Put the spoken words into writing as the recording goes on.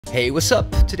Hey, what's up?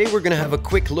 Today we're gonna have a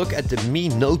quick look at the Mi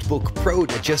Notebook Pro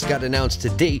that just got announced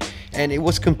today, and it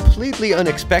was completely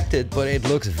unexpected, but it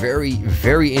looks very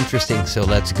interesting, so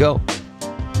let's go.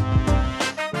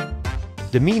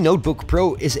 The Mi Notebook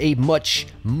Pro is a much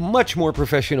more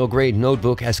professional grade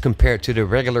notebook as compared to the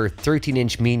regular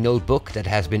 13-inch Mi Notebook that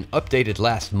has been updated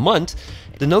last month.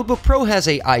 The Notebook Pro has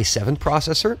a i7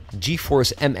 processor,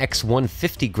 GeForce MX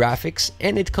 150 graphics,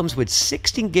 and it comes with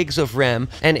 16 gigs of RAM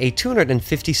and a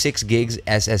 256 gigs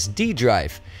SSD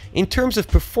drive. In terms of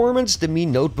performance, the Mi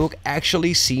Notebook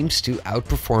actually seems to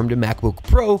outperform the MacBook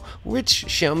Pro, which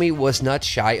Xiaomi was not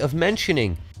shy of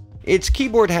mentioning. Its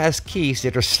keyboard has keys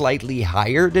that are slightly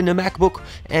higher than the MacBook,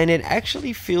 and it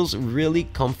actually feels really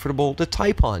comfortable to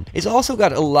type on. It's also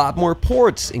got a lot more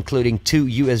ports, including 2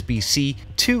 USB-C,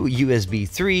 2 USB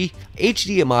 3,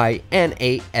 HDMI, and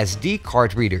a SD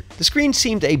card reader. The screen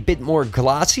seemed a bit more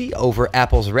glossy over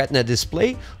Apple's Retina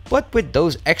display, but with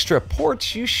those extra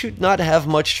ports, you should not have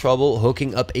much trouble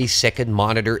hooking up a second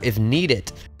monitor if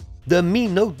needed. The Mi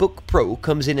Notebook Pro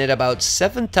comes in at about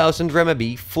 7,000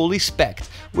 RMB fully spec'd,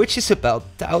 which is about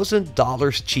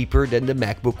 $1,000 cheaper than the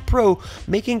MacBook Pro,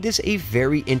 making this a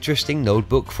very interesting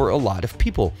notebook for a lot of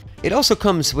people. It also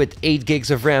comes with 8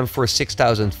 gigs of RAM for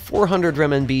 6,400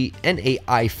 RMB and a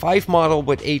i5 model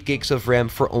with 8 gigs of RAM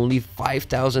for only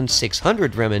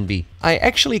 5,600 RMB. I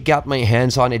actually got my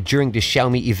hands on it during the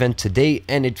Xiaomi event today,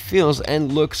 and it feels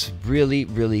and looks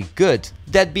really good.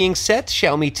 That being said,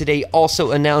 Xiaomi today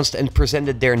also announced and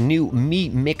presented their new Mi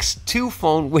Mix 2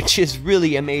 phone, which is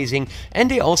really amazing, and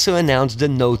they also announced the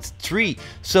Note 3.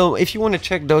 So if you want to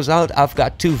check those out, I've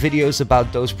got 2 videos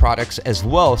about those products as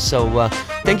well. So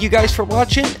thank you guys for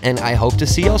watching, and I hope to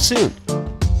see y'all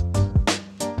soon.